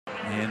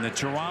And the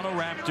Toronto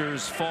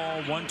Raptors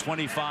fall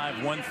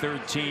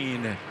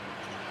 125-113.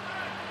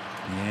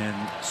 In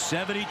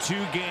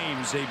 72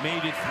 games, they've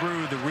made it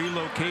through the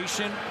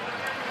relocation.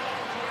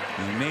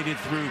 They made it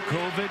through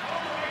COVID.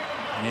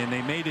 And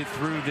they made it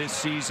through this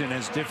season,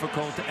 as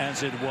difficult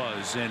as it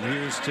was. And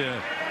here's to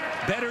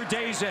better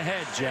days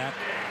ahead, Jack.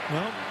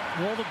 Well,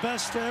 all the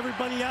best to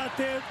everybody out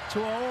there,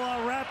 to all our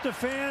Raptor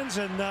fans.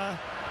 And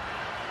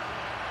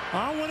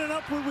onward and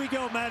upward we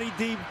go, Matty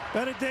D.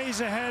 Better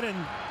days ahead,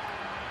 and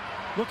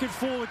looking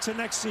forward to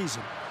next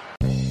season.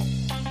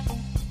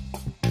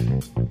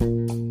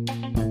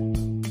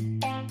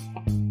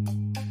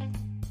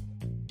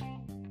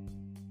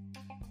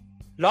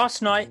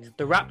 Last night,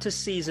 the Raptors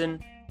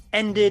season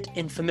ended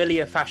in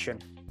familiar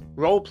fashion.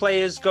 Role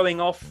players going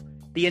off,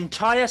 the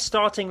entire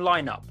starting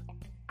lineup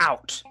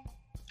out.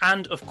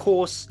 And of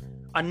course,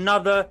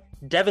 another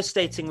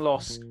devastating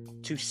loss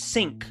to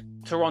sink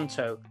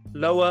Toronto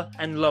lower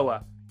and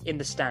lower in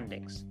the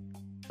standings.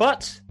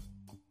 But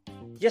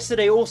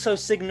yesterday also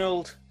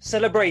signaled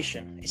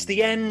celebration. It's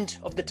the end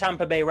of the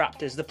Tampa Bay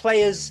Raptors. The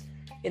players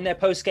in their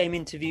post-game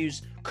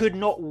interviews could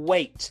not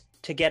wait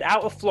to get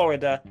out of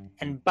Florida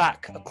and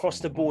back across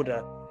the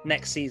border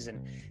next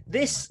season.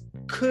 This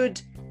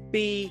could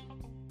be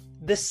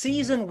the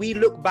season we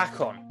look back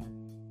on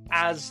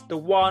as the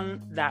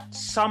one that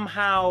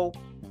somehow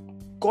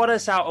got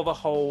us out of a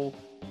hole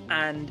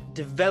and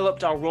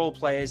developed our role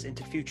players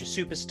into future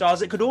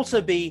superstars. It could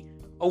also be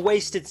a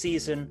wasted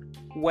season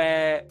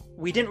where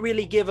we didn't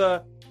really give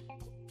a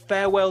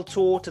farewell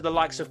tour to the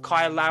likes of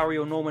Kyle Lowry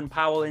or Norman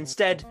Powell.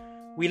 Instead,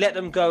 we let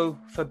them go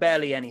for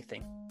barely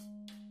anything.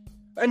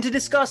 And to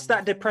discuss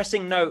that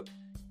depressing note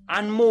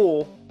and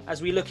more as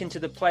we look into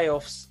the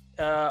playoffs,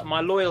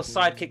 my loyal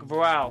sidekick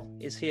Viral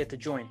is here to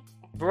join.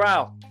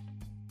 Viral,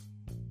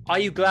 are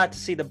you glad to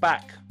see the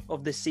back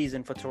of this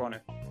season for Toronto?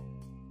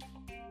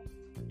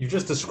 You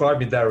just described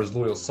me there as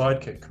loyal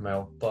sidekick,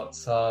 Kamel, but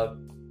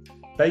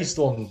based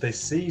on this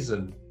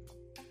season,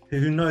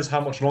 who knows how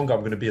much longer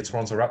I'm going to be a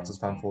Toronto Raptors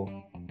fan for?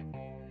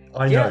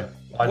 I know.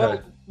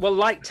 Well,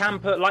 like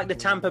the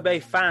Tampa Bay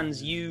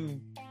fans,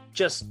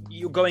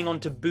 you're going on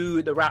to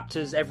boo the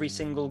Raptors every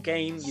single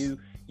game.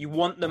 You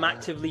want them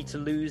actively to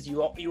lose.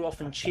 You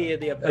often cheer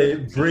the opponent.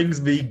 It brings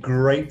me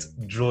great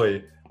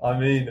joy. I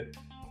mean,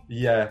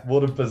 yeah,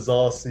 what a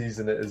bizarre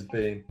season it has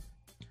been.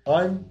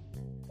 I'm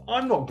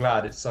not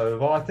glad it's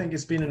over. I think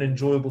it's been an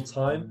enjoyable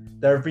time.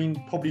 There have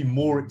been probably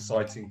more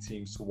exciting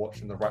teams to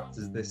watch in the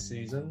Raptors this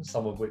season,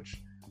 some of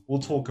which we'll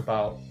talk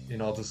about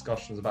in our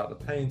discussions about the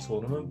play-in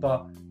tournament.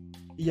 But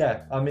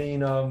yeah, I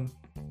mean,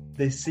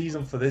 this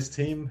season for this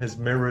team has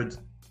mirrored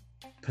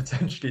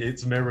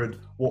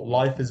what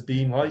life has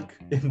been like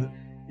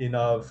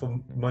for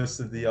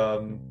most of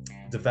the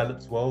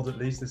developed world, at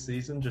least this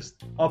season.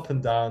 Just up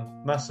and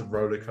down, massive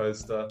roller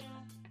coaster.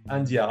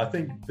 And yeah, I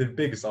think the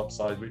biggest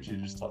upside, which you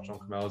just touched on,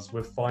 Kamel, is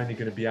we're finally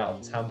going to be out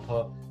of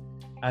Tampa,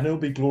 and it'll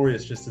be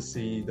glorious just to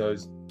see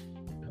those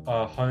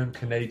home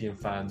Canadian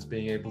fans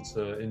being able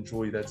to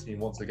enjoy their team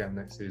once again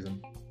next season.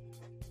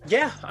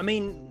 Yeah, I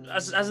mean,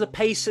 as the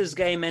Pacers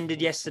game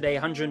ended yesterday,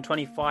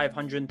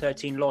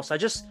 125-113 loss, I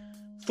just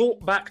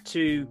thought back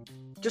to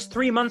just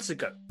 3 months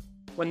ago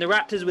when the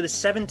Raptors with a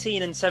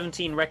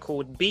 17-17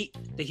 record beat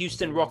the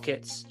Houston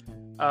Rockets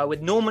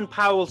with Norman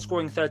Powell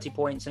scoring 30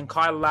 points and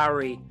Kyle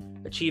Lowry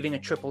achieving a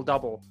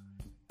triple-double.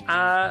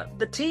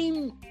 The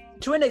team,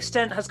 to an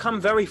extent, has come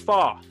very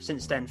far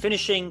since then,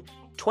 finishing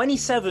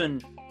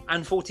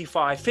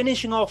 27-45,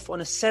 finishing off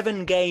on a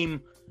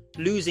 7-game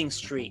losing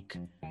streak.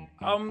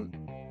 And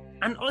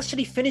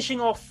actually finishing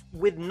off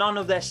with none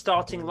of their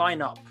starting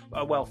lineup,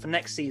 for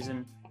next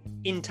season,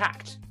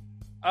 intact.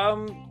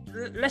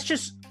 Let's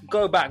just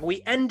go back.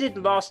 We ended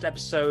last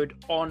episode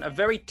on a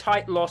very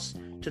tight loss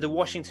to the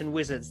Washington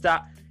Wizards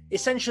that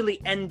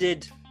essentially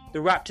ended the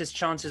Raptors'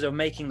 chances of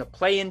making the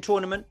play-in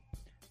tournament.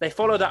 They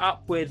followed that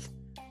up with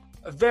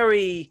a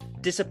very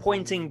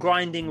disappointing,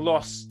 grinding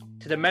loss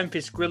to the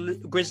Memphis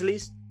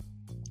Grizzlies.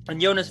 And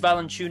Jonas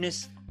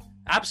Valanciunas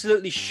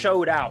absolutely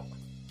showed out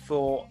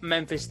for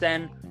Memphis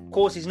then. Of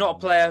course, he's not a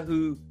player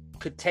who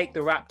could take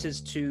the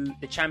Raptors to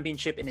the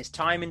championship in his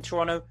time in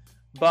Toronto,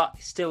 but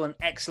still an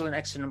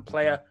excellent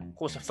player. Of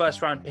course, a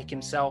first-round pick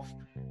himself.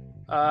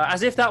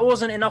 As if that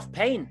wasn't enough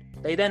pain,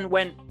 they then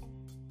went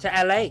to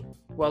LA.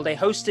 Well, they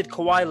hosted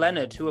Kawhi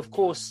Leonard, who, of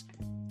course,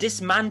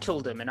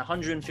 dismantled them in a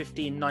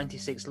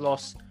 115-96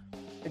 loss.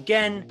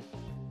 Again,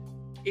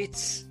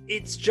 it's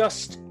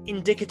just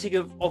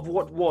indicative of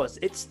what was.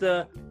 It's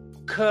the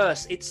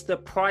curse. It's the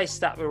price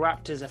that the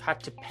Raptors have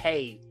had to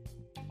pay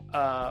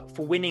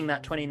for winning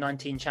that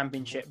 2019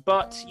 championship.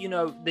 But,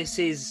 this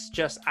is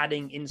just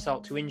adding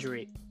insult to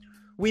injury.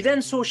 We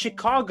then saw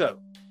Chicago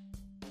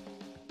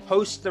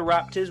host the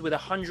Raptors with a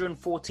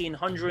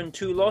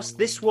 114-102 loss.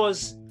 This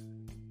was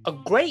a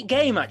great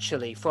game,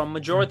 actually, for a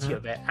majority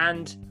of it.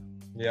 And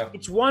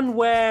it's one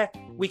where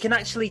we can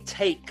actually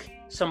take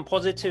some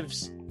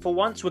positives for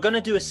once. We're going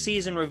to do a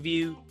season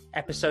review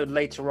episode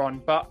later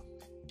on. But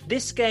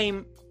this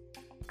game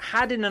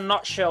had, in a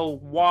nutshell,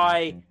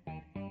 why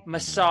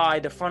Masai,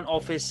 the front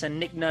office, and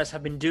Nick Nurse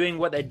have been doing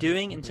what they're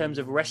doing in terms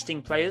of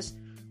resting players.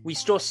 We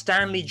saw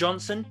Stanley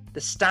Johnson, the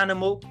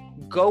Stanimal,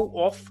 go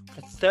off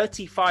for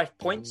 35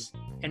 points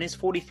in his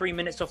 43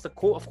 minutes off the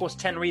court. Of course,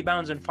 10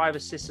 rebounds and 5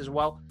 assists as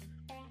well.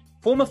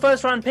 Former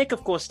first-round pick,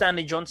 of course,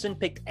 Stanley Johnson,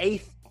 picked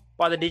 8th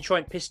by the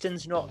Detroit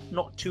Pistons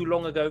not too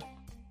long ago.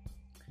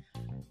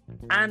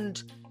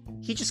 And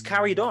he just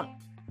carried on.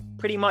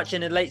 Pretty much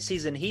in the late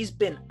season, he's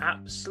been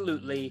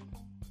absolutely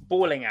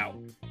balling out.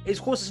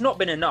 Of course, it's not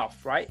been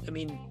enough, right? I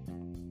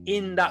mean,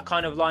 in that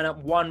kind of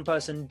lineup, one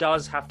person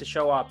does have to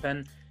show up.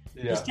 And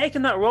he's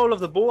taken that role of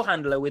the ball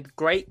handler with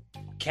great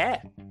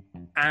care.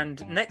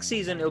 And next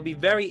season, it'll be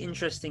very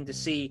interesting to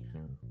see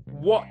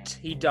what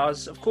he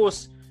does. Of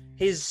course,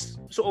 his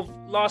sort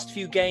of last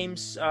few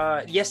games,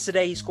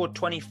 yesterday he scored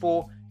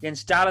 24.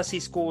 Against Dallas, he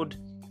scored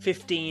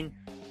 15.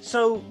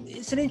 So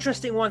it's an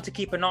interesting one to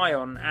keep an eye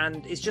on.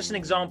 And it's just an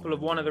example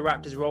of one of the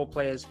Raptors role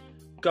players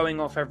going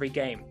off every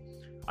game.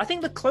 I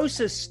think the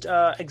closest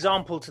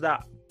example to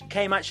that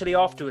came actually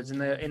afterwards in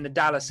the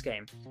Dallas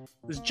game.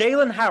 It was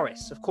Jalen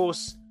Harris, of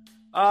course.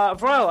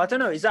 Vrial, I don't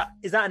know, is that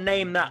a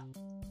name that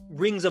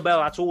rings a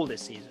bell at all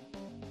this season?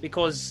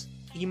 Because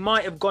he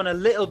might have gone a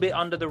little bit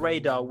under the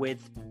radar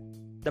with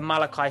the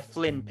Malachi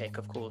Flynn pick,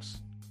 of course.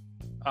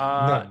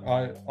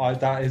 No, I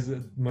that is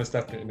most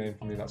definitely a name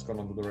for me that's gone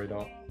under the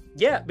radar.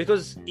 Yeah,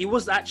 because he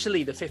was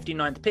actually the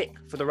 59th pick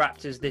for the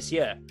Raptors this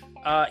year.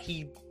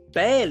 He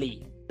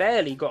barely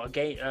got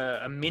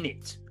a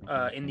minute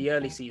in the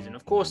early season.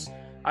 Of course,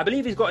 I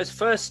believe he's got his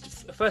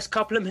first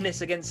couple of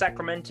minutes against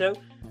Sacramento,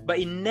 but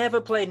he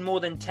never played more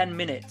than 10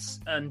 minutes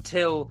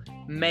until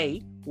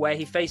May, where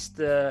he faced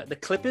the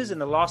Clippers in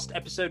the last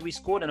episode we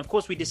scored. And of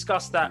course, we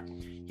discussed that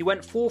he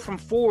went 4 from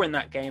 4 in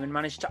that game and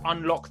managed to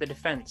unlock the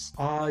defense.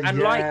 And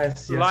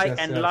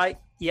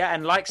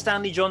like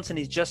Stanley Johnson,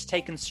 he's just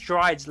taken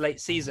strides late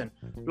season.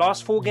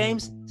 Last 4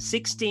 games,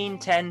 16,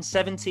 10,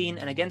 17,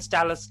 and against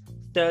Dallas,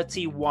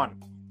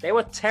 31. They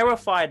were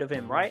terrified of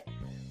him, right?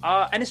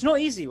 And it's not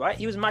easy, right?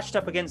 He was matched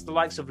up against the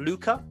likes of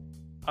Luka,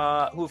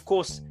 who, of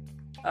course,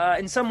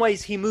 in some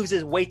ways, he moves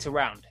his weight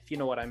around, if you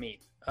know what I mean.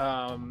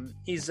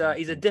 He's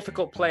a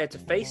difficult player to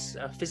face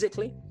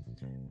physically.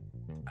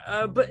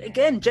 But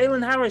again,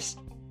 Jalen Harris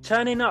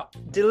turning up,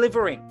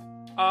 delivering.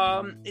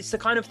 It's the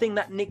kind of thing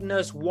that Nick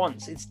Nurse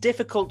wants. It's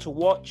difficult to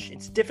watch.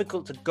 It's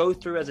difficult to go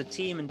through as a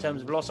team in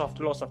terms of loss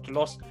after loss after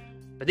loss.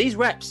 But these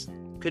reps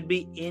could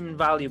be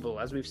invaluable,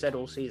 as we've said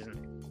all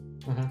season.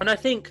 Mm-hmm. And I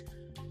think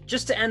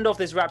just to end off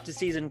this Raptors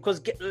season,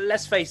 because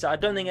let's face it, I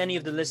don't think any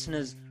of the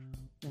listeners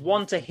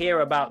want to hear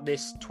about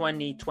this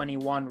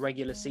 2021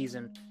 regular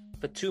season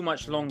for too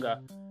much longer.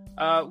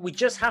 We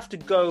just have to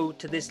go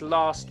to this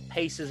last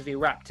Pacers v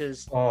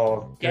Raptors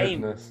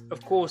game,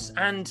 of course,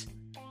 and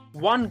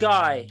one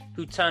guy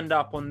who turned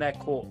up on their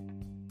court.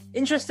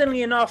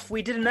 Interestingly enough,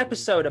 we did an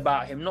episode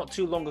about him not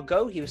too long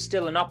ago. He was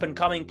still an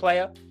up-and-coming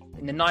player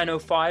in the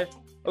 905.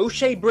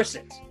 O'Shea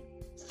Brissett,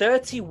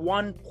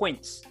 31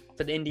 points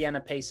for the Indiana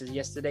Pacers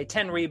yesterday,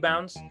 10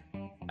 rebounds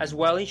as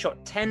well. He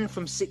shot 10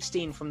 from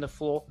 16 from the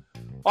floor.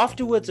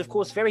 Afterwards, of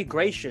course, very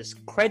gracious,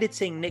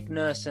 crediting Nick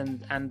Nurse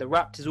and the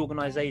Raptors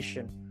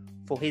organization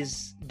for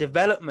his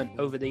development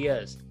over the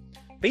years.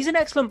 But he's an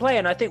excellent player,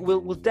 and I think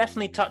we'll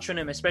definitely touch on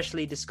him,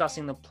 especially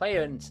discussing the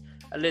players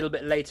a little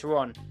bit later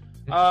on.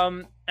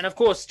 And of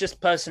course,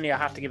 just personally, I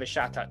have to give a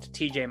shout out to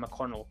TJ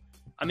McConnell.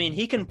 I mean,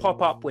 he can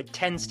pop up with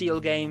 10 steal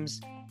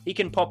games. He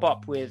can pop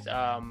up with,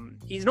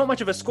 he's not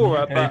much of a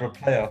scorer,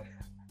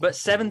 but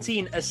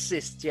 17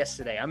 assists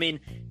yesterday. I mean,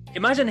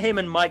 imagine him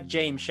and Mike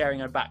James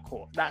sharing a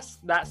backcourt.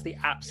 That's the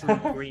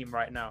absolute dream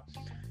right now.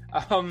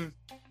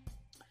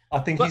 I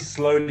think he's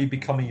slowly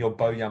becoming your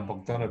Bojan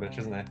Bogdanovic,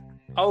 isn't he?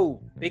 Oh,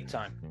 big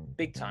time.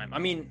 Big time. I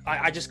mean,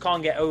 I just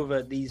can't get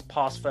over these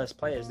past first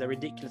players. They're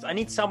ridiculous. I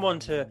need someone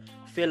to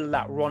fill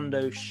that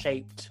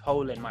Rondo-shaped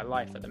hole in my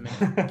life at the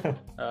minute.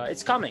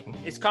 It's coming.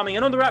 It's coming.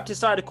 And on the Raptors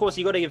side, of course,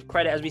 you got to give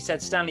credit, as we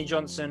said, Stanley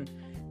Johnson,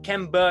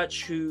 Kem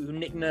Birch, who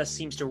Nick Nurse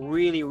seems to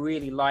really,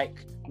 really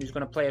like, who's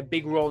going to play a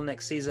big role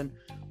next season.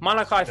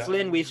 Malachi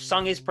Flynn, we've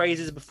sung his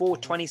praises before,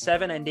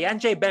 27. And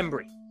DeAndre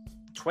Bembry,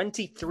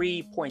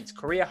 23 points,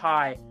 career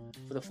high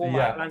for the former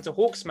Atlanta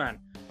Hawks man.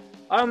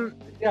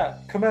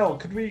 Kamel,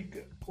 could we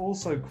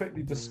also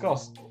quickly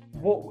discuss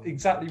what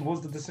exactly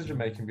was the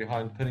decision-making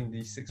behind putting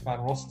the 6-man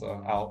roster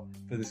out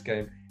for this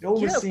game? It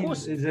almost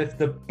seems as if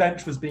the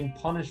bench was being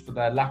punished for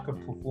their lack of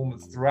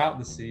performance throughout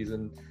the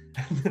season.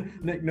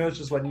 Nick Nurse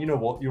just went, you know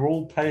what, you're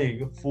all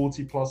playing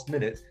 40-plus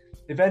minutes.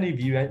 If any of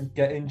you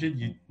get injured,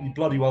 you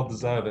bloody well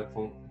deserve it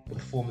for the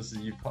performances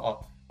you put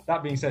up.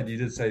 That being said, you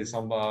did say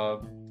some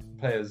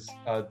players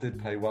did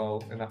play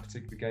well in that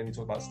particular game. You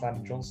talked about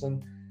Stanley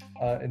Johnson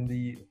in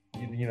the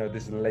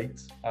this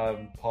late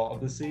part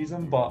of the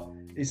season, but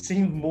it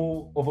seemed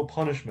more of a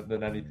punishment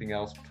than anything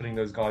else, putting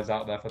those guys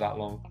out there for that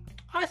long.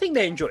 I think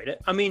they enjoyed it.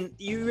 I mean,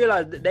 you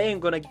realize that they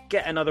ain't going to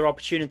get another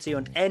opportunity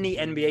on any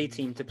NBA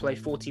team to play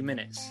 40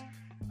 minutes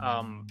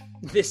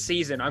this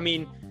season. I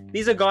mean,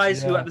 These are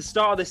guys who, at the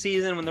start of the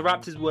season, when the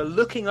Raptors were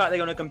looking like they're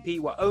going to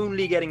compete, were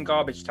only getting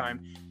garbage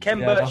time. Ken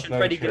Birch and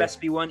Freddie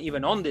Gillespie weren't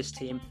even on this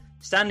team.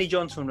 Stanley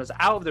Johnson was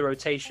out of the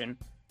rotation.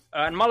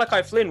 And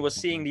Malachi Flynn was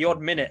seeing the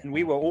odd minute, and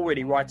we were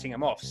already writing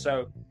him off.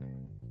 So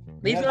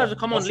these guys have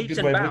come on leaps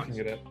and bounds.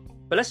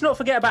 But let's not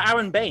forget about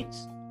Aaron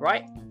Baines,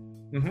 right?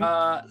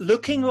 Mm-hmm.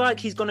 Looking like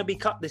he's going to be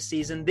cut this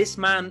season, this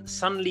man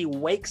suddenly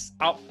wakes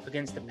up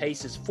against the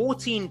Pacers.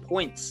 14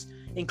 points,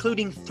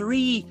 including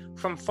 3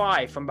 from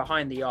 5 from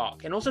behind the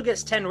arc, and also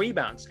gets 10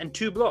 rebounds and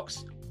 2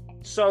 blocks.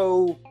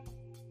 So,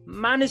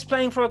 man is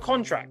playing for a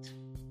contract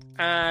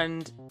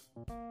and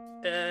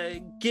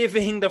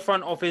giving the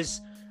front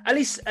office at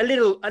least a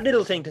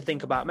little thing to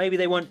think about. Maybe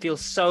they won't feel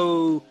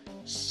so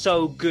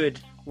good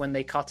when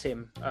they cut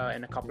him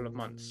in a couple of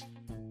months.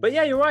 But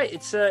yeah, you're right.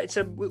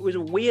 It was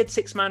a weird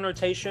 6-man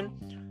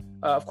rotation.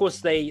 Of course,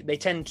 they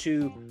tend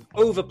to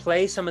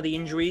overplay some of the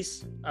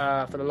injuries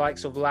for the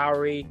likes of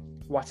Lowry,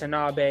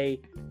 Watanabe.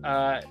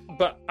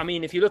 But I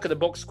mean, if you look at the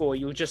box score,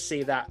 you'll just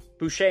see that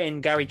Boucher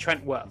and Gary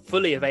Trent were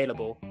fully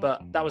available,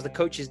 but that was the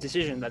coach's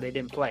decision that they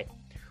didn't play.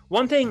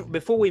 One thing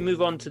before we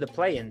move on to the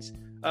play-ins,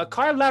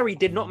 Kyle Lowry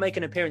did not make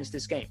an appearance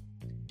this game.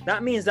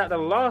 That means that the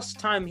last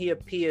time he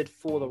appeared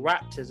for the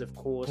Raptors, of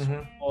course,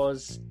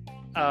 was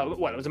it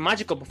was a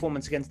magical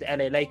performance against the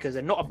LA Lakers,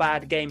 and not a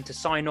bad game to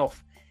sign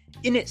off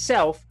in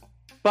itself.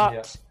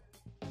 But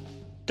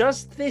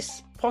does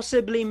this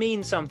possibly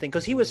mean something?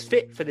 Because he was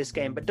fit for this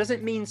game, but does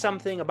it mean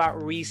something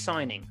about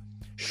re-signing?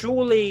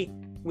 Surely,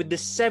 with the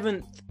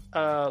 7th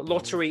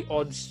lottery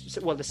odds,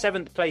 the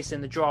 7th place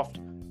in the draft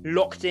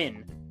locked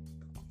in,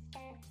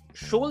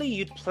 surely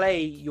you'd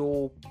play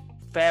your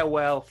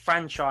farewell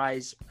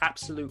franchise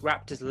absolute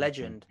Raptors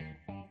legend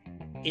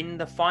in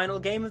the final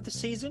game of the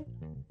season?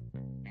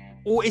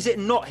 Or is it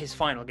not his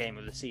final game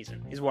of the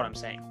season, is what I'm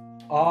saying?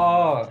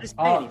 I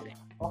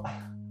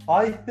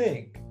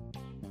think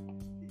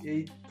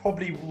it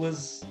probably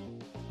was,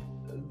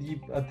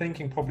 the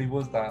thinking probably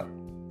was that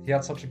he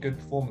had such a good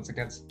performance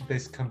against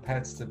this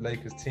competitive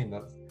Lakers team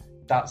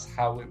that's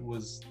how it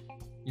was,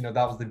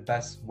 that was the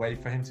best way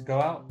for him to go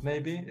out,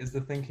 maybe, is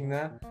the thinking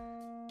there.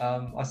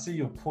 I see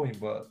your point,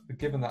 but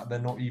given that they're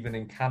not even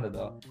in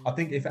Canada, I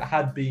think if it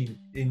had been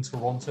in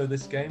Toronto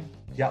this game,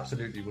 he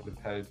absolutely would have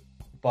played.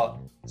 But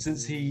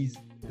since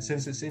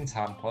it's in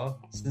Tampa,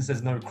 since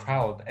there's no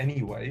crowd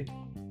anyway,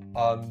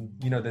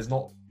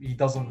 he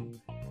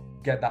doesn't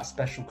get that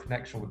special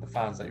connection with the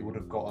fans that he would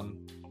have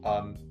gotten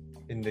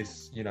in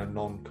this,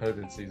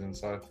 non-COVID season.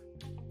 So,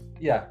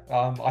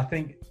 I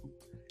think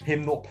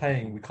him not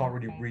playing, we can't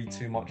really read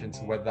too much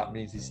into whether that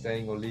means he's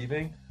staying or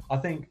leaving. I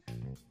think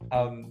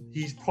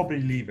he's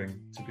probably leaving,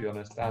 to be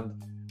honest.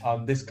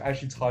 And this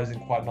actually ties in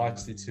quite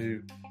nicely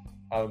to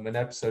an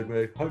episode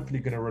we're hopefully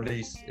going to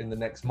release in the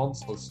next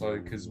month or so,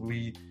 because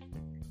we're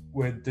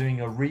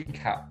doing a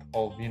recap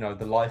of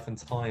the life and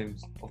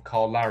times of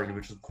Kyle Lowry,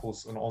 which is of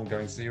course an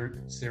ongoing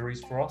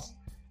series for us.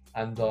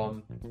 And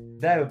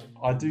there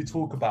I do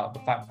talk about the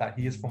fact that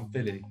he is from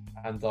Philly,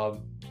 and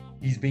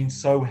he's been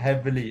so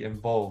heavily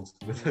involved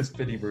with those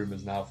Philly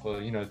rumors now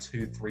for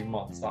 2-3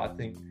 months that I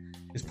think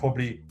is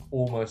probably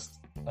almost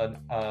an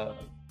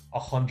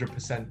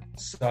 100%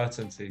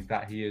 certainty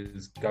that he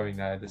is going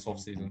there this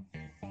offseason.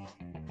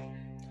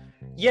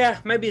 Yeah,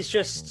 maybe it's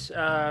just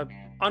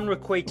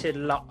unrequited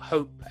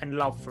hope and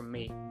love from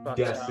me. But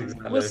yes,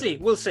 exactly.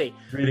 We'll see.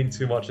 Reading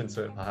too much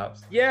into it,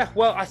 perhaps. Yeah,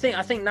 well, I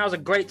think now's a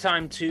great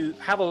time to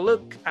have a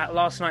look at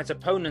last night's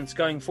opponents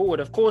going forward.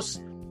 Of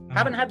course,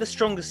 haven't had the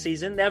strongest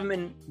season. They haven't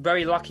been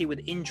very lucky with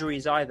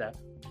injuries either.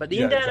 But the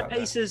Indiana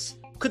Pacers,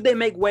 could they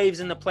make waves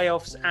in the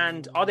playoffs?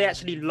 And are they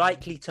actually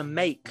likely to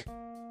make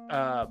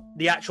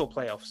the actual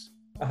playoffs?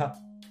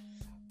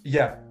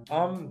 Yeah.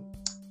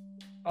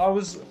 I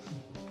was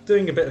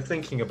doing a bit of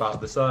thinking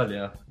about this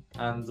earlier,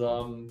 and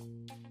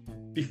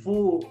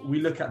before we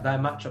look at their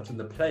matchups in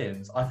the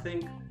play-ins, I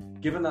think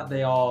given that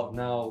they are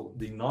now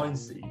the 9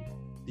 seed,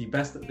 the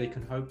best that they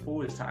can hope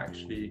for is to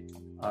actually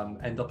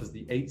end up as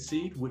the 8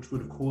 seed, which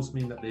would of course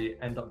mean that they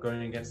end up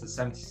going against the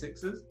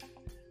 76ers.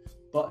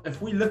 But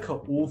if we look at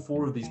all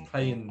 4 of these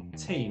play-in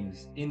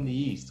teams in the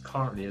East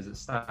currently as it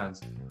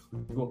stands,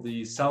 we've got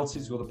the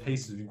Celtics, we've got the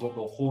Pacers, we've got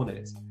the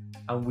Hornets,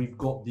 and we've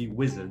got the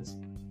Wizards.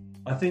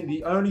 I think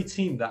the only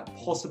team that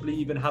possibly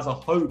even has a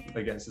hope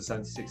against the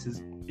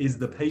 76ers is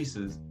the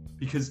Pacers,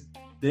 because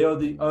they are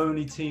the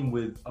only team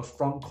with a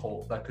front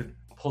court that could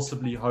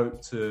possibly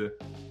hope to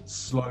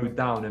slow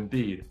down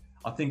Embiid.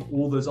 I think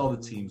all those other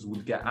teams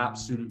would get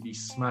absolutely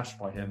smashed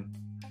by him.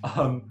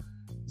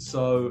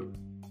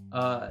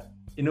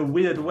 In a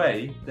weird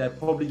way, they're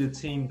probably the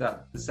team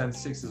that the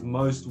 76ers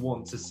most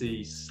want to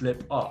see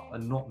slip up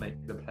and not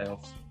make the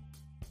playoffs.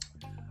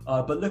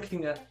 But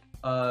looking at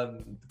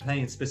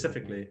playing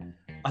specifically,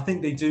 I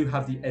think they do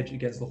have the edge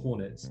against the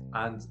Hornets,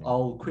 and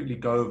I'll quickly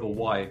go over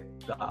why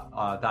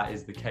that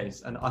is the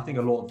case. And I think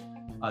a lot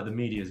of the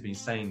media has been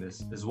saying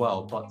this as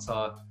well, but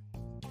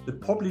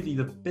probably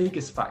the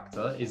biggest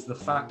factor is the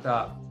fact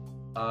that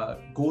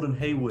Gordon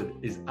Hayward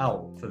is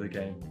out for the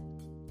game,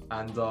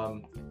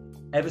 and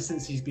ever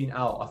since he's been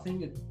out, I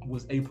think it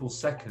was April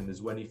 2nd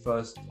is when he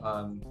first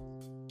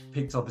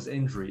picked up his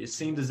injury. It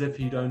seemed as if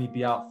he'd only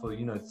be out for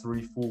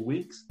 3-4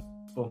 weeks,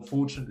 but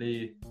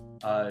unfortunately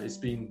it's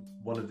been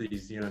one of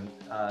these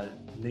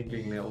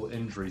niggling little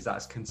injuries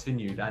that's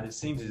continued, and it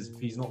seems as if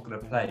he's not going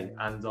to play.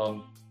 And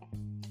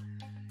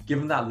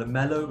given that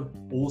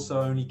LaMelo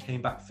also only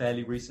came back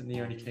fairly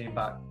recently, only came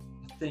back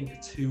I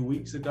think 2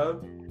 weeks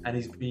ago, and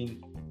he's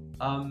been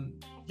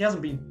he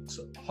hasn't been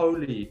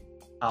wholly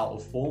out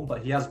of form,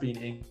 but he has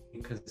been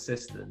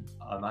inconsistent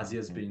as he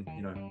has been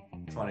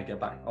trying to get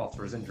back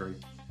after his injury.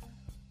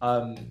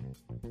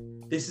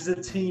 This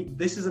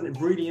is a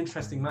really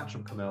interesting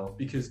matchup, Kamel,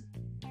 because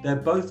they're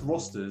both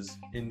rosters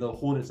in the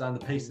Hornets and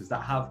the Pacers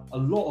that have a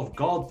lot of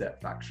guard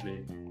depth,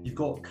 actually. You've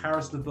got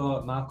Karis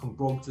LeVert, Malcolm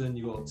Brogdon,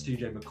 you've got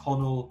TJ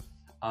McConnell,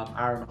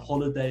 Aaron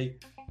Holiday.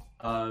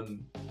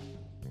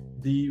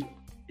 The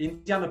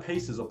Indiana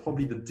Pacers are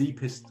probably the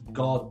deepest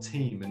guard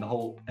team in the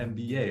whole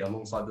NBA,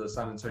 alongside the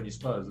San Antonio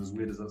Spurs, as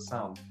weird as that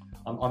sounds.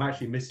 I'm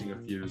actually missing a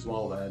few as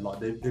well there. Like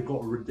they've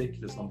got a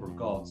ridiculous number of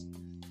guards.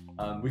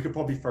 We could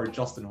probably throw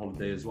Justin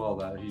Holiday as well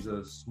there. He's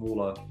a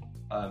smaller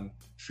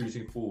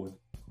shooting forward.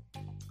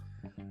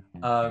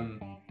 But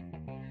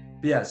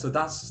yeah, so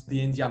that's the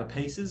Indiana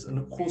Pacers, and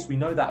of course we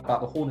know that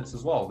about the Hornets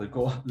as well. They've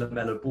got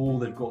LaMelo Ball,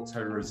 they've got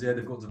Terry Rozier,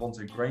 they've got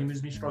Devontae Graham,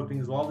 who's been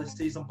struggling as well this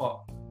season. But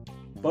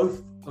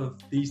both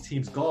of these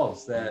teams'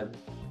 guards, they're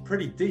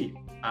pretty deep,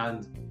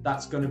 and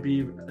that's going to be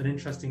an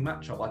interesting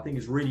matchup. I think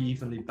it's really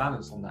evenly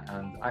balanced on that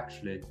end,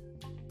 actually.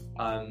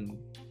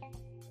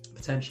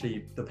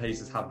 Potentially the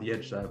Pacers have the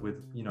edge there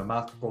with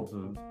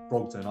Malcolm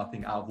Brogdon. I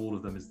think out of all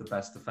of them is the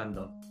best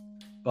defender.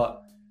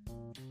 But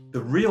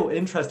the real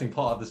interesting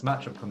part of this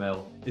matchup,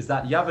 Kamel, is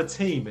that you have a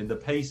team in the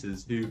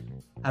Pacers who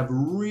have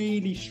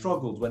really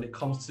struggled when it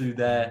comes to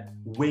their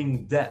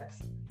wing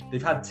depth.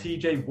 They've had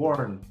TJ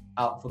Warren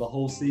out for the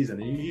whole season.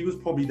 He was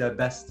probably their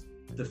best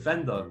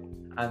defender,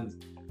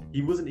 and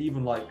he wasn't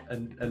even like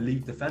an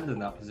elite defender in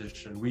that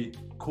position. We,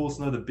 of course,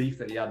 know the beef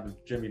that he had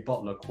with Jimmy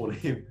Butler, calling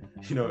him,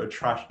 a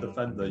trash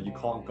defender. You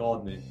can't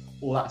guard me.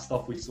 All that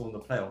stuff we saw in the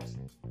playoffs.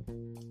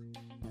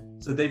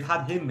 So they've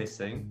had him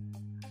missing,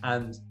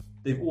 and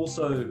they've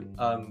also,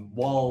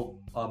 while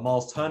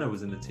Miles Turner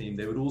was in the team,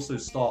 they would also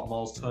start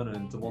Miles Turner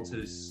and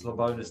Domantas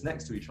Sabonis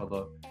next to each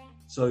other.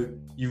 So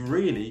you've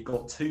really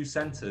got two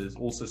centers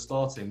also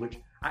starting, which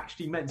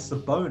actually meant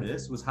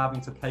Sabonis was having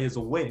to play as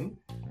a wing.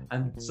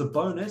 And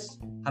Sabonis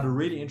had a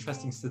really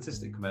interesting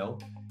statistic,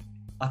 Kamel.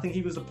 I think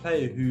he was a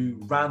player who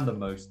ran the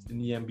most in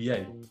the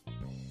NBA.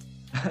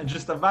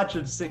 Just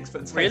imagine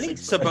 6'10". Really,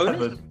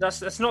 Sabonis?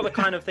 That's not the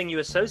kind of thing you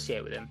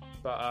associate with him.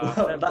 But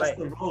well, that's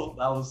the rule.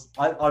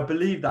 I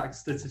believe that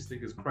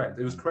statistic is correct.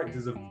 It was correct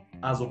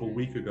as of a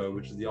week ago,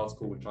 which is the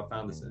article which I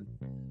found this in.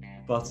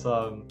 But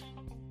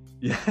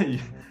yeah,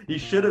 he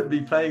shouldn't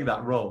be playing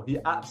that role. He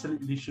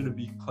absolutely shouldn't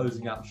be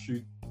closing out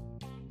shoots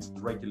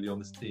regularly on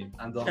this team.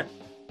 And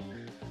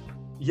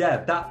yeah,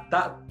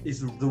 that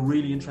is the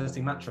really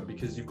interesting matchup,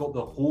 because you've got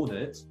the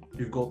Hornets,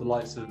 who've got the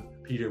likes of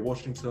PJ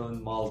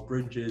Washington, Miles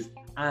Bridges,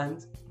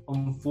 and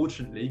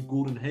unfortunately,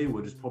 Gordon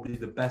Hayward is probably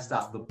the best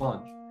out of the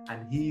bunch,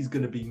 and he's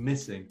going to be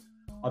missing.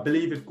 I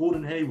believe if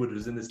Gordon Hayward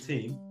was in this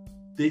team,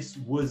 this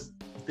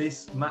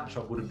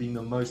matchup would have been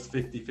the most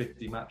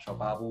 50-50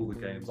 matchup out of all the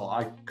games.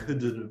 I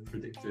couldn't have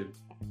predicted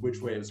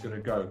which way it was going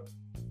to go.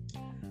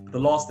 The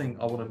last thing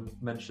I want to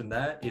mention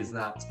there is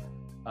that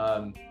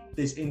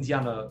this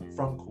Indiana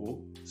front court,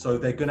 so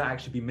they're going to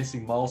actually be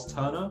missing Miles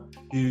Turner,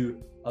 who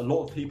a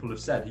lot of people have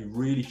said he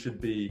really should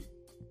be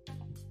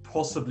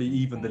possibly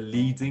even the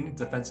leading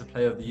Defensive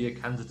Player of the Year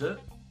candidate.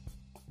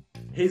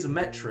 His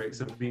metrics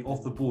have been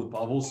off the board,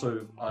 but I've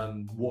also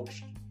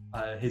watched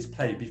his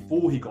play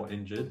before he got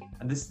injured,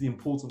 and this is the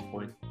important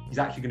point. He's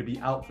actually going to be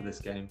out for this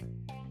game.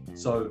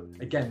 So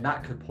again,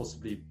 that could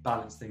possibly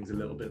balance things a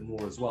little bit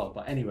more as well.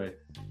 But anyway,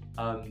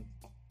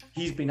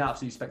 he's been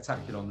absolutely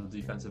spectacular on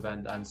the defensive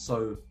end, and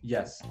so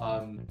yes,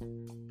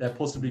 they're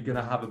possibly going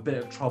to have a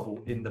bit of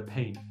trouble in the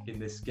paint in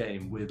this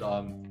game with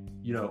a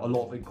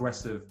lot of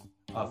aggressive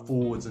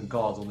forwards and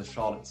guards on the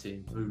Charlotte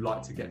team who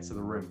like to get to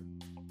the rim.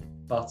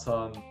 But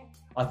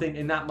I think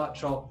in that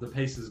matchup, the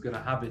Pacers are going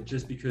to have it,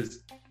 just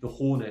because the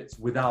Hornets,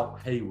 without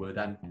Hayward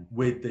and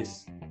with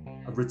this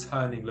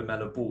returning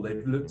LaMelo Ball,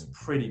 they've looked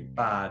pretty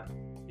bad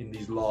in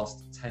these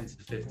last 10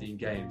 to 15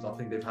 games. I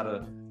think they've had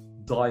a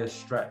dire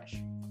stretch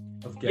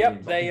of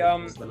games.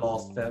 Yep, the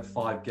last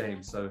 5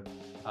 games. So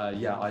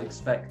yeah, I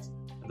expect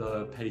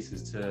the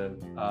Pacers to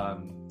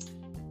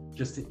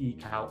just to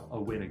eke out a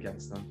win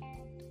against them.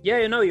 Yeah,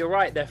 you're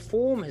right. Their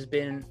form has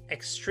been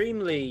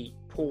extremely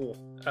poor.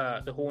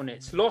 The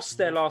Hornets lost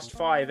their last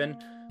 5, and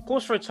of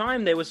course for a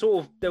time they were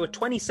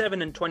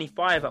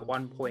 27-25 at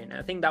one point. And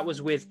I think that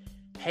was with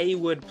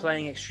Hayward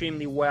playing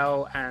extremely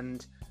well,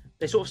 and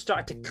they sort of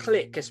started to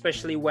click,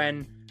 especially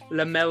when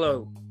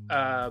LaMelo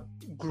Well,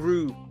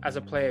 grew as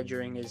a player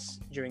during his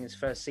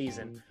first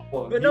season.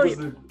 Well,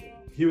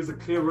 he was a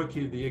clear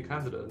Rookie of the Year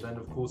candidate, and then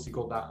of course he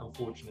got that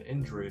unfortunate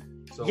injury.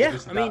 So yeah,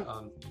 I mean,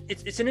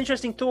 it's an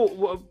interesting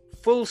thought.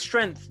 Full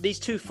strength, these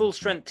two full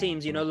strength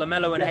teams,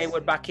 LaMelo and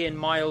Hayward back in,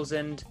 Miles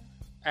and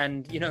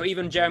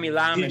even Jeremy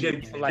Lamb,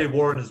 TJ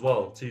Warren as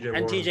well.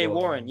 TJ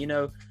Warren.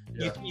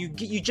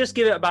 You just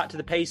give it back to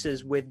the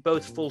Pacers with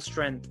both full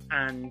strength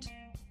and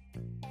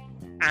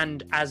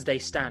as they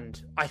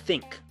stand. I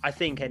think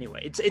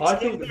anyway. I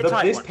think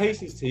this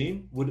Pacers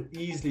team would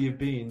easily have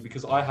been,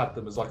 because I had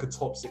them as like a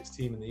top 6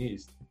 team in the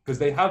East, because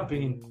they have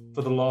been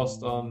for the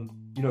last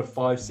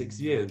 5-6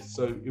 years.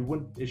 So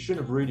it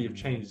shouldn't have really have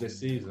changed this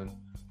season.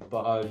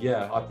 But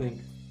I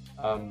think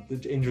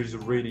the injuries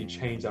have really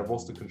changed our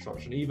roster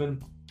construction.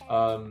 Even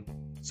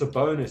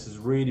Sabonis has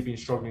really been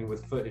struggling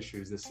with foot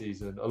issues this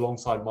season,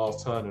 alongside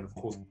Miles Turner, and of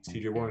course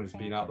TJ Warren has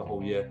been out the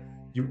whole year.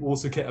 You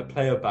also get a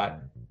player back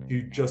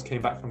who just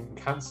came back from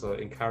cancer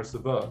in Caris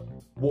LeVert.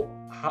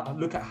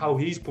 Look at how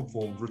he's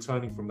performed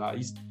returning from that.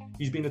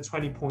 He's been a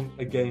 20-point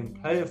a game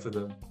player for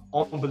them.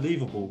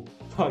 Unbelievable.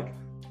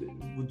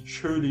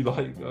 Truly, what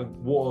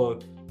a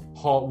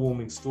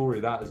heartwarming story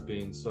that has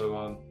been.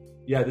 So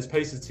this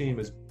Pacers team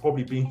has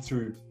probably been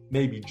through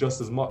maybe just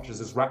as much as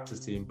this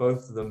Raptors team.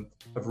 Both of them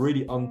have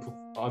really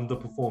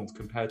underperformed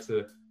compared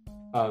to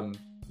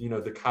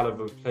the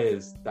caliber of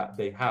players that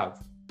they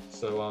have.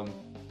 So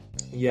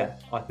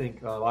I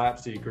think I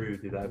absolutely agree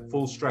with you there.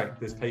 Full strength,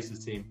 this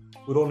Pacers team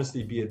would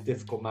honestly be a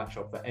difficult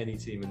matchup for any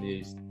team in the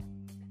East.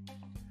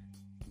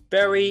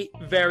 Very,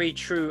 very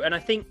true. And I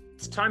think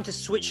it's time to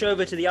switch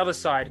over to the other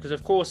side, because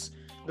of course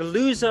the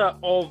loser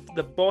of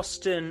the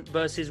Boston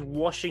versus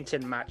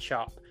Washington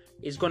matchup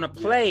is going to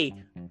play,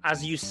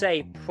 as you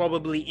say,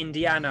 probably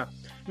Indiana.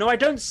 No, I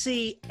don't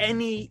see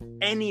any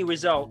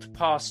result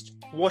past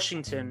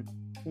Washington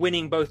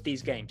winning both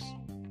these games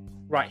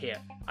right here.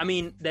 I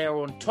mean, they're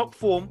on top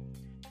form.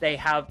 They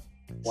have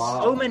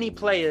so many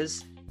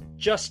players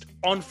just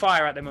on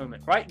fire at the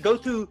moment, right? Go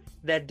through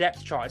their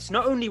depth chart. It's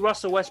not only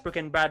Russell Westbrook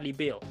and Bradley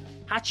Beal.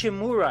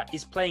 Hachimura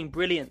is playing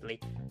brilliantly.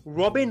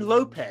 Robin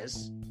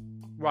Lopez,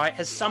 right,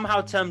 has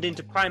somehow turned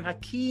into prime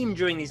Hakeem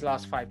during these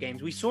last 5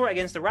 games. We saw it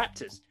against the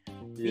Raptors.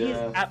 Yeah. He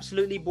is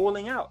absolutely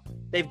balling out.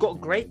 They've got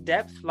great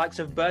depth, likes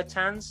of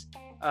Bertans,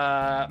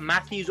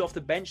 Matthews off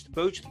the bench,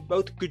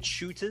 both good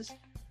shooters.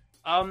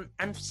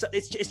 And so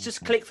it's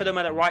just clicked for them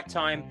at the right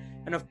time.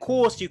 And of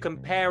course, you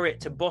compare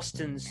it to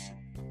Boston's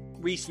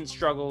recent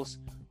struggles,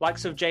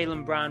 likes of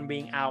Jaylen Brown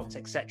being out,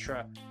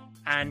 etc.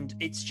 And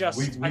it's just...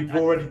 We've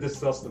already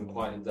discussed them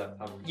quite in depth,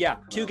 haven't we? Yeah,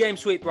 2-game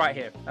sweep right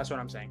here. That's what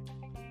I'm saying.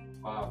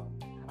 Wow.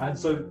 And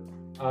so,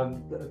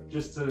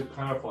 just to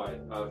clarify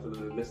for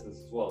the listeners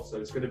as well, so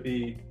it's going to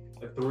be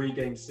a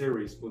 3-game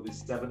series for the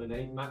 7 and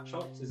 8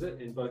 matchups, is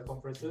it, in both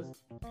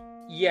conferences?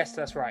 Yes,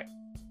 that's right.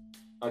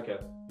 Okay,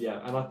 yeah,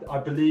 and I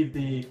believe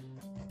the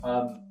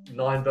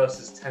 9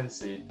 versus 10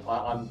 seed,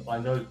 I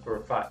know for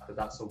a fact that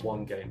that's a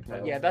 1-game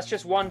playoff. Yeah, that's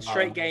just one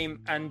straight game,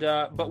 and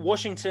but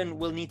Washington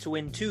will need to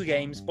win 2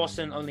 games.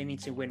 Boston only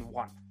needs to win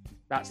 1.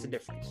 That's the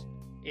difference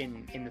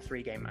in the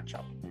 3-game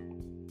matchup.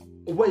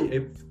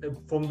 Wait,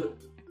 from the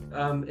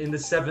in the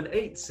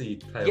 7-8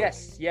 seed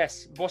playoff?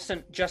 Yes.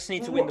 Boston just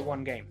need to win the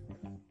 1 game.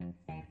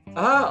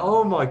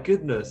 Oh my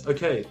goodness.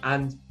 Okay,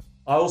 and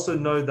I also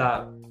know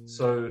that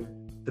so.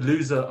 The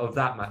loser of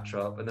that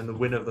matchup and then the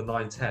winner of the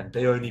 9-10,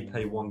 they only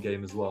play 1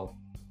 game as well.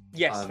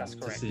 Yes, that's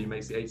correct. To see who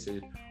makes the 8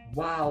 seed.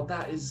 Wow,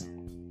 that's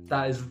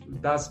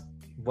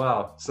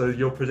wow. So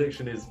your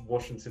prediction is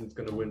Washington's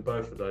going to win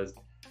both of those.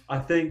 I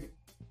think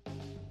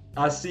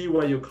I see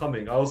where you're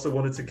coming. I also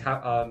wanted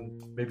to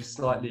maybe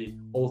slightly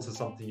alter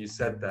something you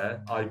said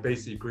there. I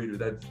basically agreed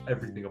with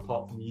everything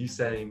apart from you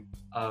saying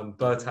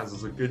Bertans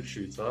was a good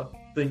shooter.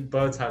 I think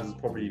Bertans is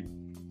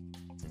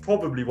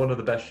probably one of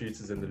the best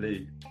shooters in the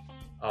league.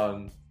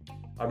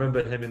 I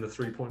remember him in the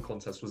 3-point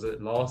contest. Was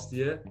it last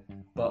year?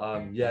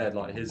 But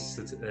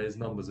his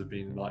numbers have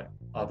been like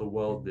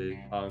otherworldly.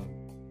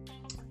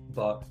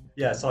 But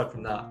yeah, aside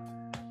from that,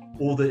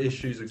 all the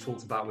issues we've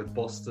talked about with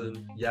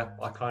Boston,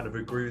 I kind of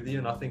agree with you.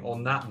 And I think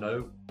on that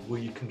note,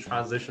 we can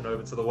transition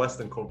over to the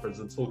Western Conference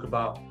and talk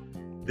about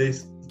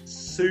this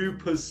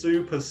super,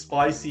 super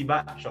spicy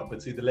matchup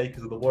between the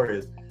Lakers and the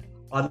Warriors.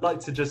 I'd like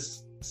to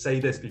just say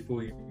this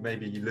before you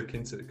look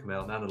into it,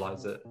 Kamel, and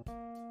analyze it.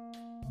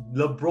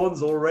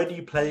 LeBron's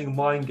already playing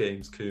mind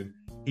games, Koom.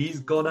 He's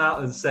gone out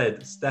and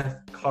said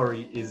Steph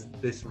Curry is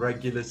this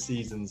regular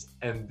season's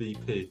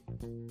MVP.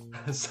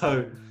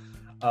 So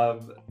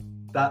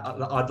that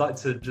I'd like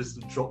to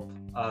just drop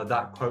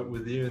that quote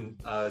with you,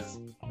 and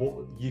what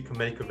you can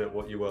make of it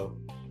what you will.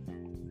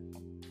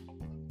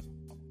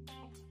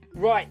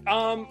 Right.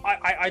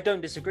 I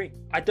don't disagree.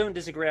 I don't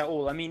disagree at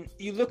all. I mean,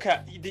 you look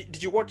at...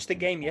 Did you watch the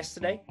game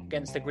yesterday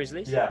against the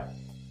Grizzlies? Yeah.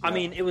 I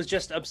mean, it was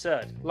just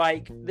absurd.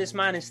 Like, this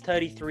man is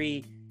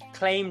 33,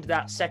 claimed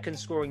that second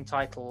scoring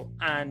title,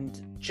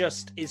 and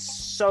just is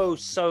so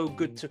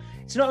good to...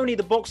 It's not only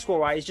the box score,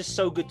 right? He's just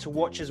so good to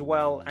watch as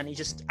well, and he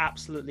just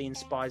absolutely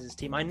inspires his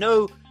team. I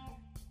know,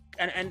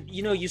 and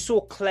you saw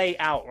Clay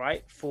out,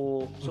 right?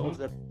 For sort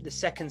of the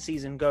second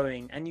season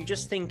going, and you're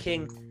just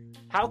thinking,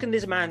 How can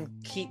this man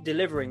keep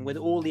delivering with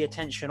all the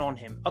attention on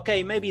him?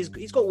 Okay, maybe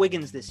he's got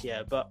Wiggins this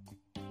year, but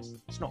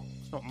it's not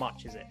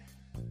much, is it?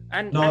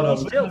 And he's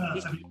still,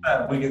 to be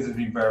fair, Wiggins has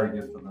been very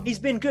good for them. He's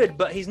been good,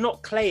 but he's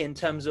not Clay in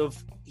terms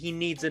of he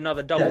needs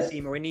another double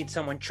team or he needs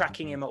someone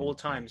tracking him at all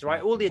times,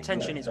 right? All the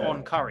attention is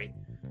on Curry.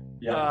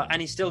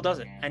 And he still does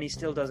it.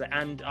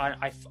 And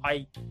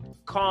I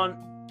can't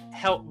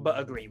help but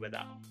agree with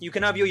that. You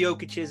can have your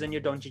Jokic's and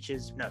your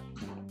Doncic's. No,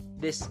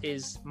 this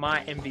is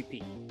my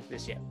MVP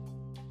this year.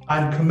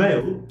 And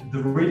Camille,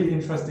 the really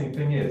interesting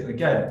thing is,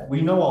 again,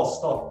 we know our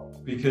stuff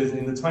because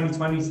in the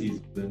 2020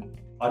 season,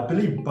 I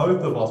believe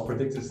both of us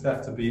predicted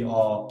Steph to be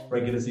our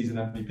regular season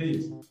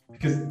MVPs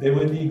because they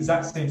were in the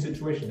exact same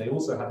situation. They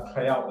also had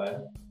Clay out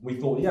there. We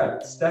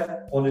thought,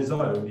 Steph on his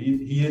own,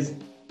 he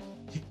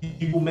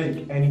will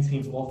make any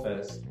team's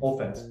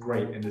offense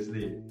great in this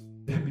league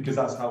because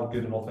that's how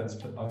good an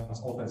offensive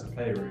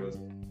player he was.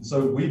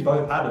 So we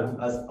both had him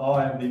as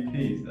our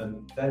MVPs,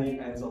 and then he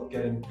ends up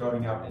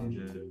going out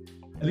injured.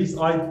 At least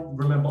I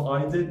remember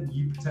I did.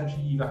 You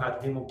potentially either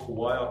had him or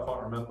Kawhi. I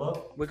can't remember.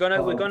 We're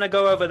gonna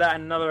go over that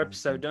in another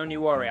episode. Don't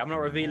you worry. I'm not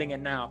revealing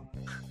it now.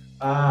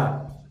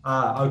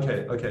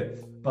 Okay.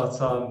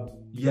 But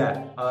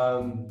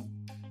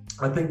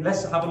I think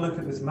let's have a look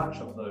at this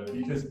matchup though,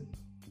 because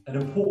an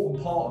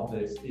important part of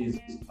this is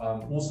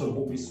also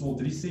what we saw.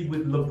 Did you see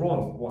with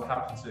LeBron what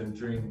happened to him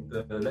during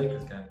the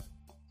Lakers game?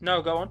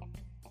 No, go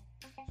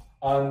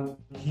on.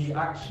 He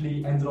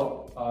actually ended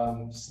up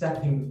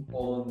stepping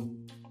on.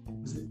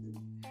 Was it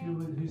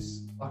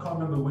who's? I can't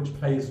remember which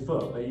player's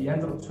foot, but he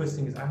ended up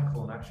twisting his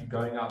ankle and actually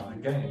going out of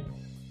the game.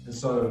 And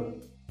so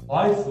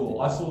I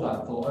saw that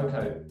and thought,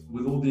 okay,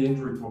 with all the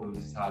injury problems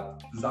he's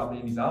had, does that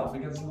mean he's out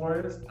against the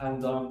Warriors?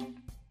 And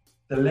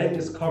the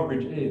latest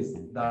coverage is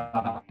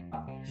that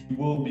he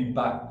will be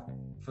back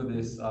for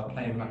this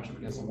playing matchup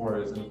against the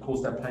Warriors. And of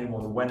course, they're playing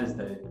on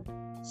Wednesday.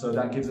 So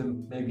that gives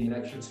him maybe an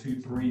extra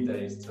 2-3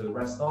 days to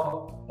rest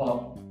up.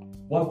 But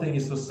one thing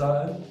is for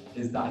certain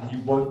is that he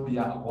won't be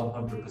at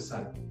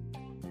 100%.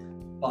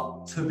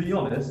 But to be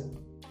honest,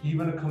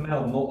 even a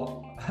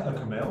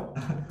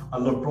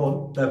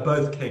LeBron, they're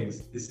both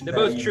kings. They're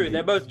both true.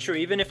 They're both true.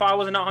 Even if I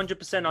wasn't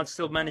 100%, I'd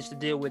still manage to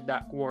deal with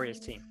that Warriors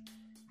team.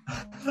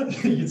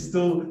 You'd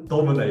still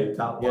dominate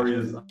that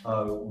Warriors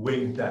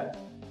wing depth.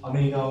 I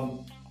mean,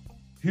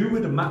 who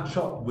would match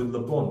up with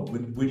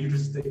LeBron? Would you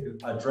just stick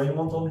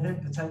Draymond on him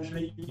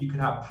potentially? You could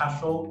have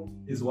Paschal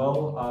as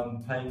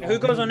well playing. Who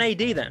goes on AD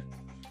then?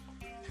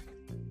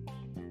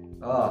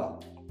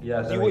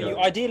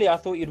 Ideally, I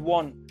thought you'd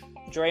want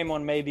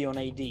Draymond maybe on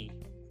AD. Yeah.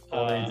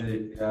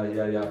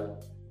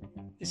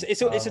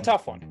 It's a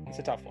tough one. It's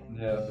a tough one.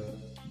 Yeah.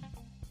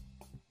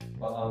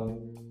 But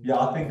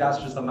I think that's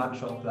just a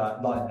matchup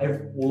that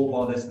all of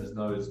our listeners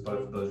knows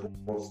both of those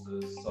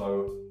rosters.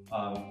 So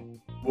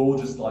we're all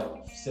just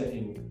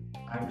sitting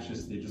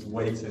anxiously, just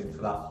waiting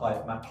for that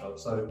hype matchup.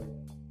 So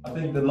I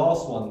think the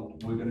last one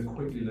we're going to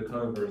quickly look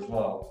over as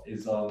well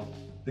is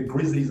the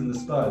Grizzlies and the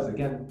Spurs.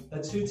 Again,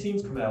 they're two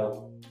teams,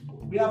 Kamel.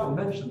 We haven't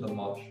mentioned them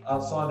much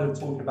outside of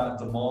talking about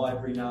DeMar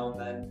every now and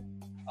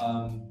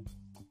then.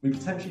 We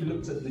potentially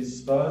looked at the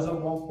Spurs at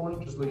one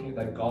point, just looking at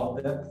their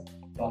guard depth.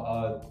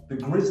 But the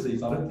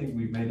Grizzlies, I don't think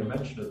we've made a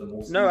mention of them.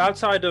 Also. No,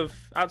 outside of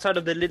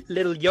the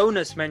little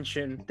Jonas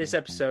mention this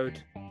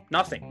episode,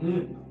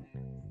 nothing.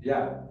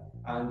 Yeah,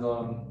 and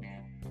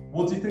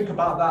what do you think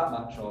about that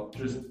matchup?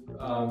 Just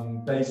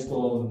based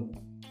on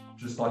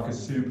just a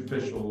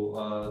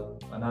superficial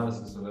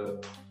analysis of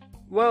it.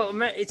 Well,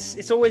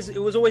 it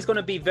was always going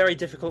to be very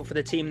difficult for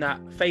the team that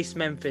faced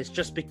Memphis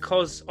just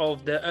because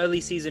of the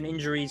early season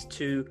injuries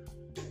to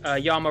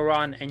Ja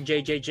Morant and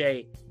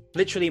JJJ.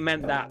 Literally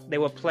meant that they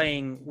were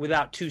playing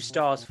without two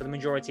stars for the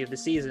majority of the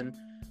season.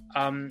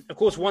 Of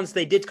course, once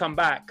they did come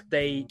back,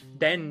 they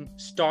then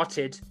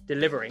started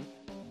delivering.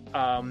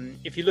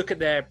 If you look at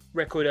their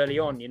record early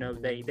on,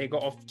 they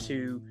got off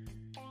to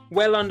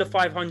well under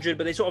 500,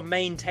 but they sort of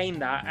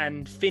maintained that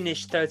and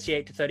finished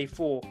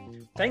 38-34,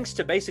 thanks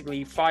to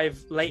basically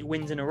 5 late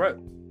wins in a row.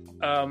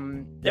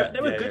 They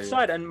were a good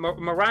side, and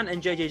Morant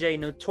and JJJ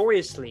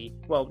notoriously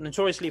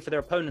for their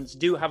opponents,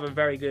 do have a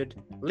very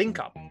good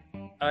link-up.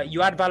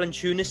 You add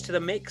Valanciunas to the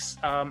mix,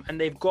 and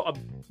they've got a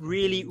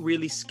really,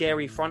 really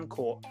scary front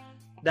court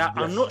that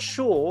I'm not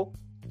sure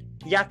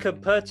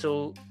Jakob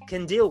Poeltl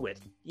can deal with.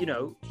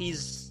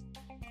 He's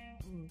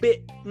a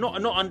bit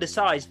not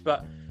undersized,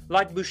 but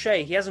like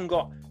Boucher, he hasn't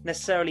got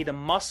necessarily the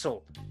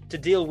muscle to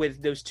deal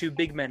with those two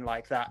big men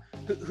like that.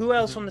 Who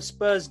else on the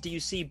Spurs do you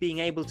see being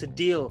able to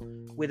deal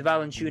with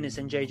Valanciunas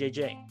and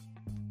JJJ?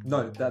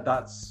 No,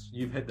 that's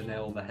you've hit the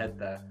nail on the head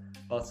there.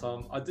 But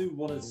I do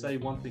want to say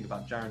one thing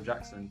about Jaren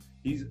Jackson.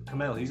 He's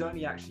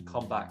only actually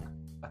come back.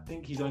 I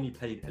think he's only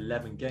played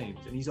 11 games,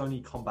 and he's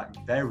only come back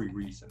very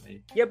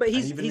recently. Yeah, but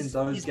he's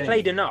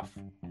played enough.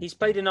 He's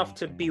played enough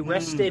to be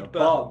rested.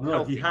 But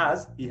no, he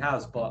has.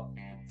 But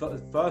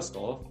first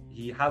off,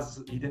 he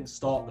didn't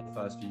start the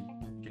first few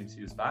games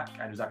he was back,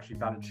 and it was actually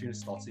Valanciunas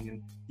starting,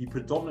 and he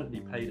predominantly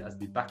played as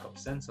the backup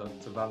center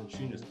to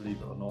Valanciunas, believe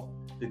it or not.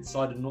 They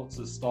decided not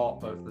to start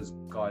both those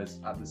guys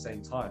at the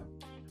same time.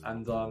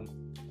 And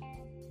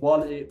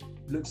while it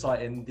looks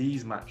like in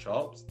these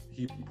matchups,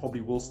 he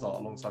probably will start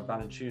alongside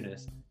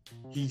Valanciunas,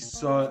 he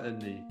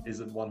certainly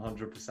isn't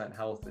 100%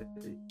 healthy.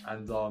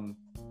 And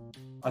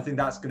I think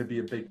that's going to be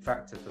a big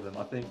factor for them.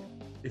 I think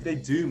if they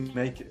do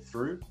make it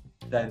through,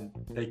 then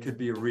they could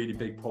be a really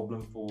big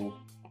problem for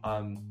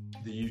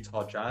the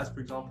Utah Jazz, for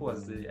example,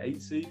 as the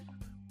 8th seed.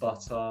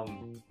 But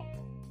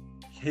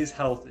his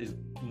health is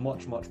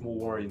much, much more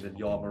worrying than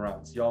Ja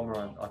Morant's. Ja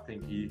Morant, I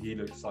think he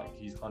looks like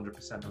he's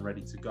 100% and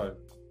ready to go.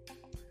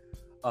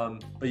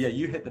 But yeah,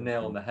 you hit the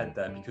nail on the head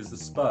there, because the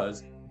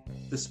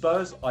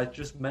Spurs, I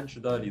just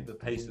mentioned earlier, the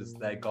Pacers,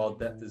 their guard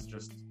depth is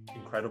just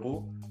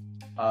incredible.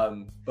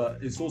 But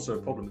it's also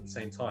a problem at the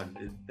same time.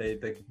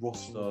 Their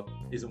roster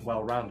isn't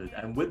well-rounded.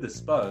 And with the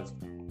Spurs,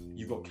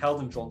 you've got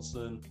Keldon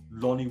Johnson,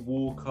 Lonnie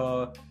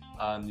Walker,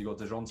 you've got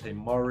DeJounte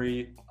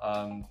Murray.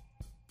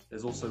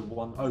 There's also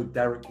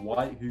Derek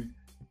White, who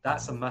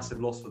that's a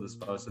massive loss for the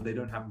Spurs. So they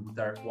don't have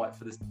Derek White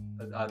for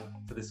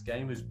this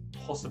game, who's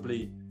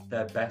possibly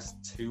their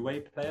best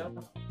two-way player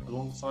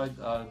alongside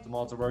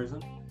DeMar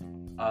DeRozan.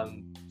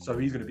 So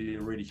he's going to be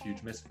a really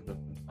huge miss for them.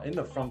 In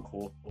the front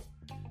court,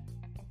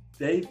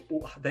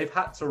 they've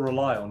had to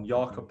rely on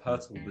Jakob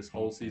Poeltl this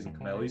whole season,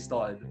 Kamel. He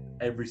started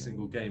every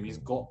single game. He's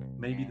got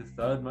maybe the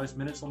third most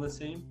minutes on the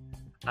team.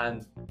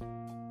 And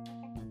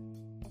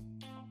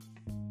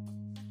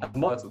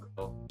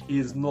he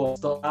is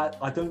not.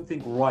 I don't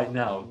think right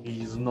now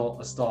he's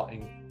not a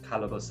starting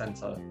caliber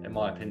center, in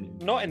my opinion.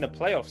 Not in the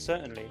playoffs,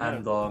 certainly.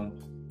 No.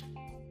 And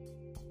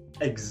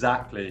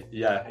exactly,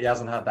 yeah, he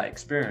hasn't had that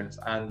experience.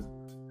 And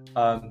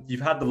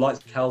you've had the likes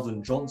of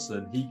Keldon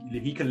Johnson.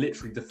 He can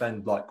literally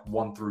defend like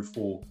 1 through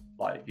 4.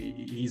 Like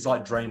he's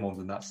like Draymond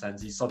in that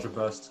sense. He's such a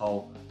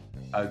versatile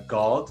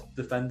guard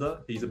defender.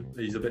 He's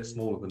a bit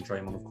smaller than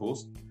Draymond, of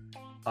course.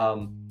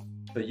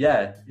 But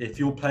yeah, if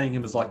you're playing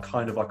him as like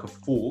kind of like a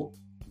 4,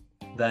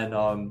 then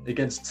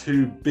against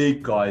two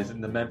big guys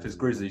in the Memphis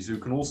Grizzlies who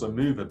can also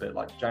move a bit,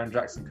 like Jaren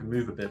Jackson can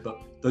move a bit, but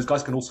those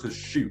guys can also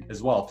shoot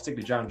as well.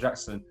 Particularly Jaren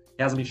Jackson.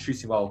 He hasn't been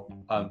shooting well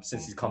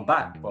since he's come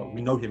back, but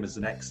we know him as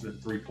an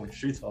excellent 3-point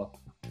shooter.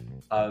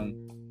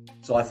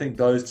 So I think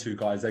those two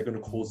guys, they're going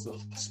to cause the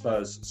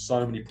Spurs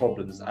so many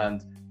problems.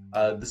 And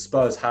the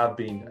Spurs have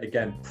been,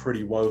 again,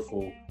 pretty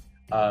woeful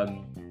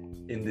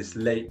in this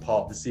late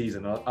part of the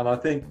season. And I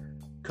think,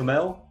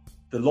 Kamel,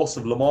 the loss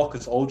of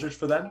LaMarcus Aldridge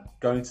for them,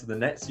 going to the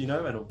Nets, and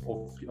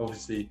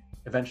obviously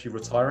eventually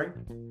retiring.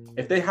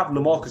 If they have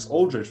LaMarcus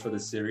Aldridge for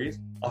this series,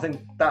 I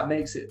think that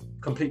makes it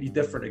completely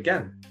different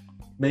again.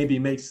 Maybe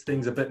makes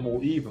things a bit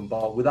more even,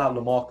 but without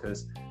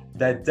LaMarcus,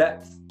 their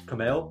depth,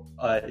 Kamel,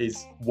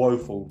 is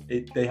woeful.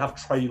 They have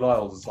Trey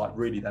Lyles as like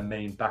really their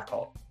main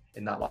backup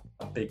in that like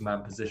big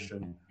man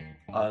position.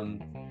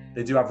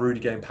 They do have Rudy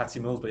Gay and Patty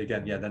Mills, but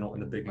again, yeah, they're not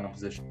in the big man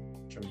position.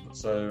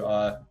 So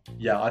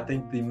I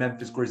think the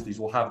Memphis Grizzlies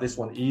will have this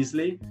one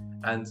easily.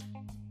 And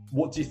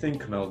what do you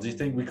think, Kamel? Do you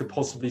think we could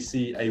possibly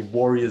see a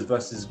Warriors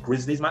versus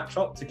Grizzlies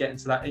matchup to get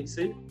into that 8th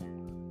seed?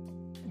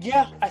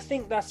 Yeah, I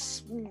think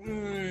that's.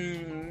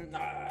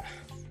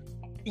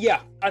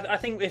 I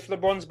think if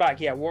LeBron's back,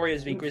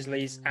 Warriors v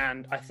Grizzlies,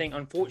 and I think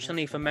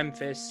unfortunately for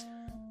Memphis,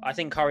 I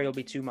think Curry will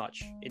be too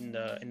much in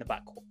the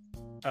backcourt.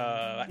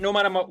 No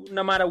matter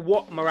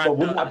what Morant. So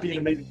wouldn't that be an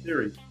amazing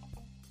series?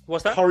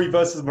 What's that? Curry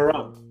versus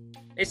Morant.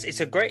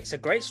 It's a great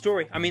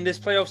story. I mean, this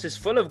playoffs is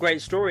full of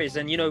great stories,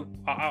 and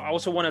I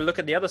also want to look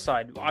at the other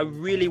side. I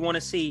really want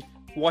to see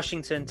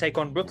Washington take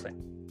on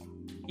Brooklyn.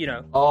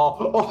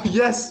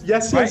 Yes.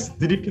 Right?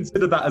 Did you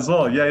consider that as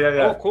well? Yeah.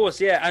 Oh, of course,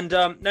 yeah. And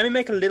let me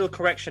make a little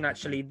correction,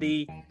 actually.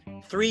 The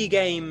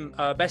 3-game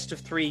best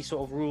of 3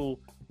 sort of rule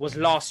was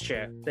last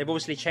year. They've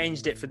obviously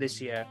changed it for this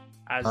year,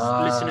 as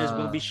listeners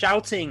will be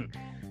shouting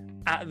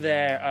at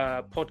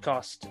their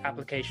podcast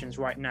applications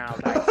right now.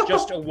 Like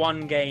just a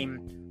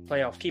 1-game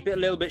playoff. Keep it a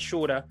little bit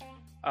shorter.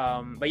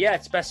 But yeah,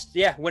 it's best.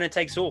 Yeah, winner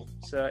takes all.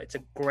 So it's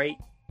a great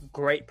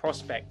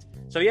prospect.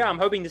 So yeah, I'm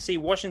hoping to see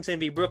Washington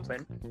v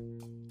Brooklyn.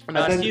 And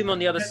I assume on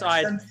the other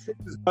side,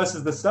 76ers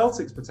versus the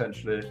Celtics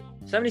potentially.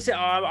 76.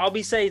 I'll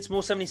say it's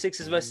more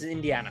 76ers versus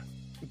Indiana,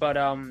 but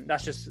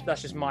that's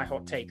just my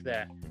hot take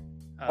there.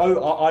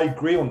 I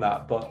agree on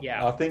that, but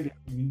yeah. I think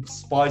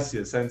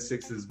spicier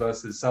 76ers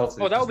versus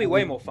Celtics. Oh, that would be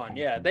way more fun.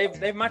 Yeah,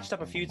 they've matched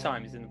up a few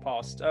times in the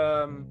past.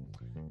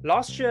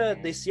 Last year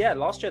the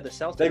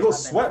Celtics. They got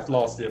swept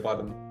last year by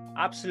them.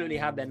 Absolutely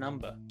had their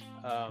number.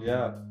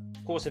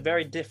 Of course, a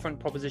very different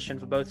proposition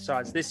for both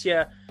sides this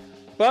year.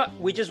 But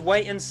we just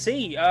wait and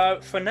see.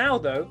 For now,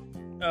 though,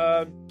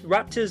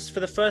 Raptors,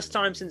 for the first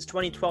time since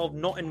 2012,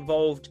 not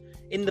involved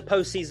in the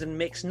postseason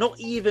mix, not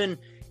even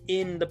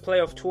in the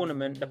playoff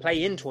tournament, the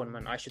play-in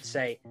tournament, I should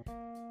say.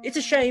 It's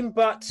a shame,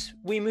 but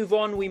we move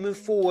on, we move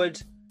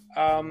forward.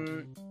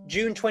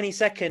 June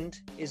 22nd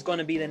is going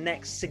to be the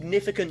next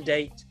significant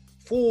date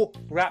for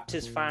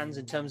Raptors fans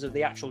in terms of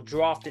the actual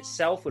draft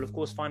itself. We'll, of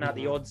course, find out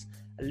the odds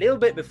a little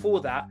bit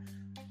before that.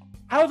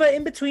 However,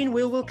 in between,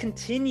 we will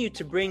continue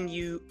to bring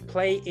you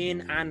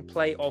play-in and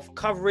play-off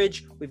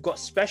coverage. We've got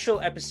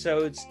special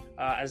episodes,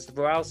 as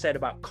Viral said,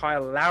 about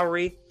Kyle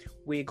Lowry.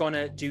 We're going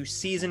to do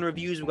season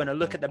reviews. We're going to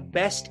look at the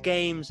best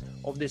games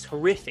of this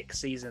horrific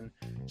season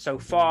so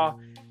far.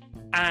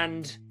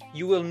 And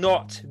you will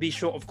not be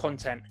short of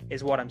content,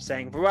 is what I'm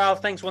saying. Viral,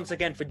 thanks once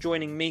again for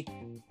joining me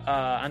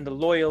and the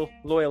loyal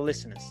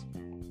listeners.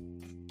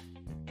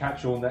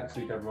 Catch you all next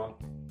week, everyone.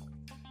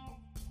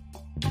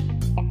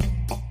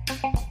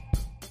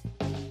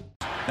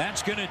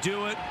 That's going to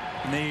do it.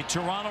 The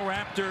Toronto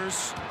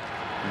Raptors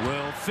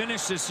will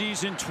finish the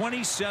season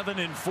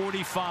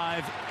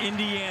 27-45.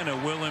 Indiana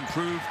will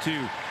improve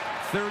to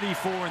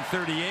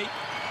 34-38.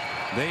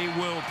 They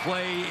will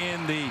play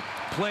in the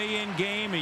play-in game.